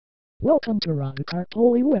Welcome to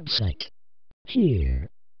Ragacarpoli website. Here,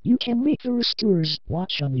 you can meet the restorers,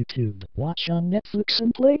 watch on YouTube, watch on Netflix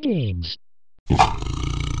and play games.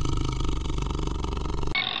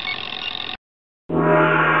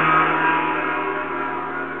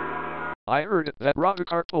 I heard that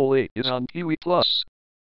Ragacarpoli is on Kiwi Plus.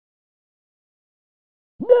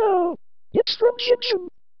 No! It's from Jim.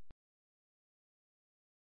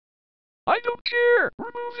 I don't care!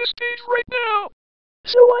 Remove this page right now!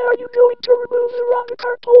 So why are you going to remove the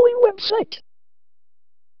Ragacarpoli website?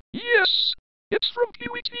 Yes! It's from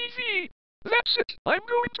Kiwi TV! That's it! I'm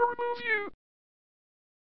going to remove you!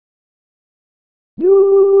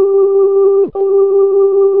 No!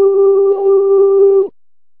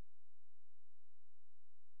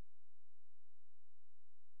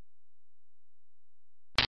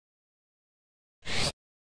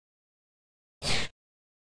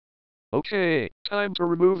 Okay, time to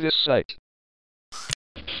remove this site.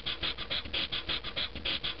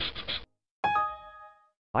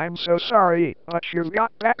 I'm so sorry, but you've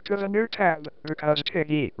got back to the new tab because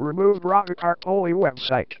Tiggy removed Ragacarpoli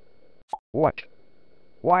website. What?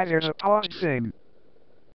 Why there's a pause thing.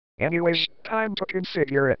 Anyways, time to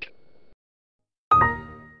configure it.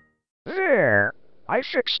 There! I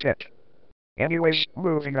fixed it. Anyways,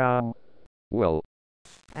 moving on. Well.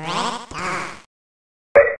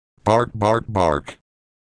 Bark, bark, bark.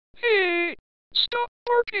 Hey! Stop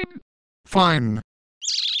barking! Fine.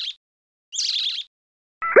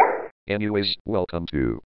 Anyways, welcome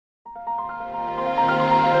to...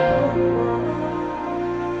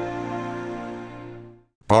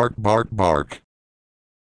 Bark, bark, bark.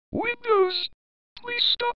 Windows! Please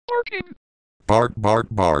stop barking! Bark, bark,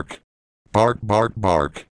 bark. Bark, bark,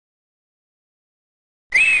 bark.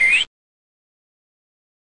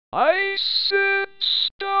 I said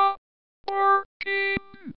stop barking!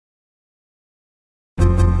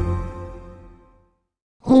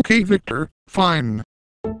 Okay, Victor, fine.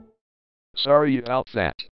 Sorry about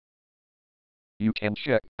that. You can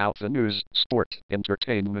check out the news, sport,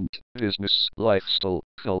 entertainment, business, lifestyle,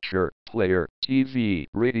 culture, player, TV,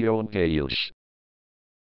 radio and English.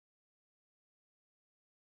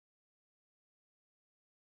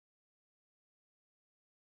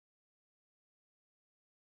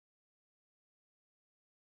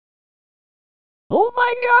 Oh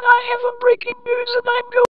my god, I have a breaking news and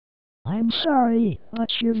I'm sorry, but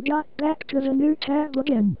you've got back to the new tab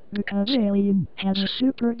again, because Alien has a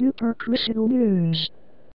super duper critical news.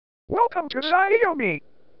 Welcome to Xiaomi!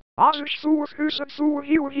 Asus fu husan fu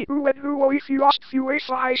hiu hiu and hu if you ask fu if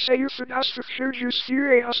I say you should ask for surgeons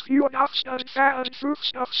few as few and half stunned fat and fu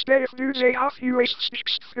stuff stay if news a half you a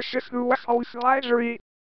sticks fish if who f o flizery.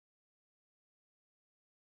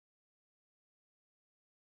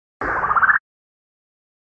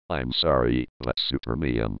 I'm sorry, but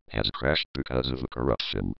Superman has crashed because of the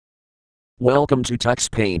corruption. Welcome to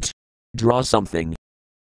Tux Paint. Draw something.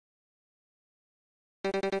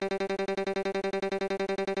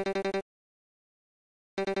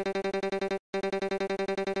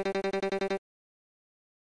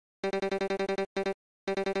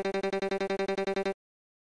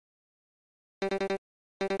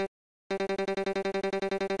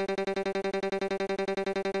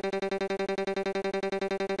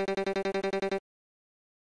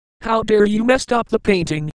 How dare you messed up the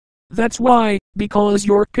painting? That's why, because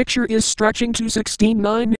your picture is stretching to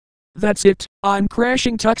 16:9. That's it, I'm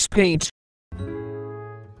crashing Tux Paint.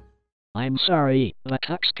 I'm sorry, but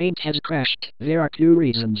Tux Paint has crashed. There are two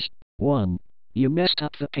reasons. 1. You messed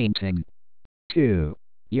up the painting. 2.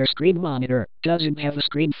 Your screen monitor doesn't have a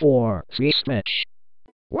screen for free switch.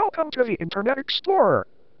 Welcome to the Internet Explorer.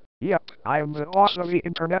 Yep, I'm the boss of the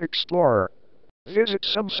Internet Explorer. Visit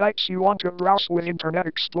some sites you want to browse with Internet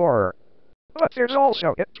Explorer. But there's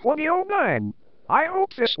also it 2009. I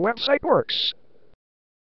hope this website works.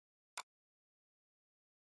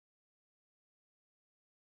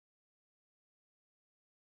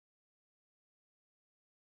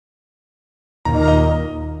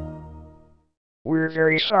 We're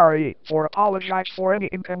very sorry for apologize for any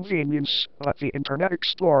inconvenience, but the Internet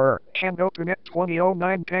Explorer can't open it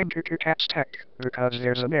 2009 thank you to Cats Tech, because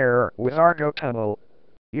there's an error with Argo Tunnel.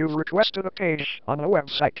 You've requested a page on a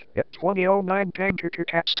website at 2009 thank you to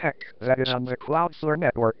Cats Tech that is on the Cloudflare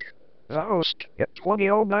network. The host at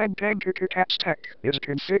 2009 thank you to Cats Tech is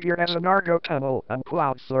configured as an Argo Tunnel and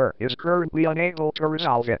Cloudflare is currently unable to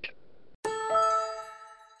resolve it.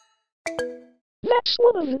 That's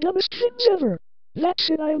one of the dumbest things ever. That's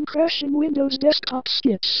it, I am crashing Windows desktop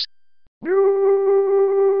skits. No!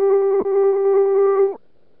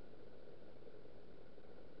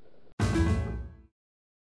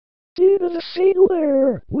 Due to the fatal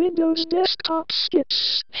error. Windows Desktop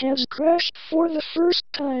Skits has crashed for the first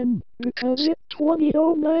time because it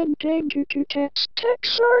 2009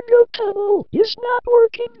 text Argo tunnel is not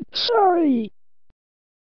working. Sorry.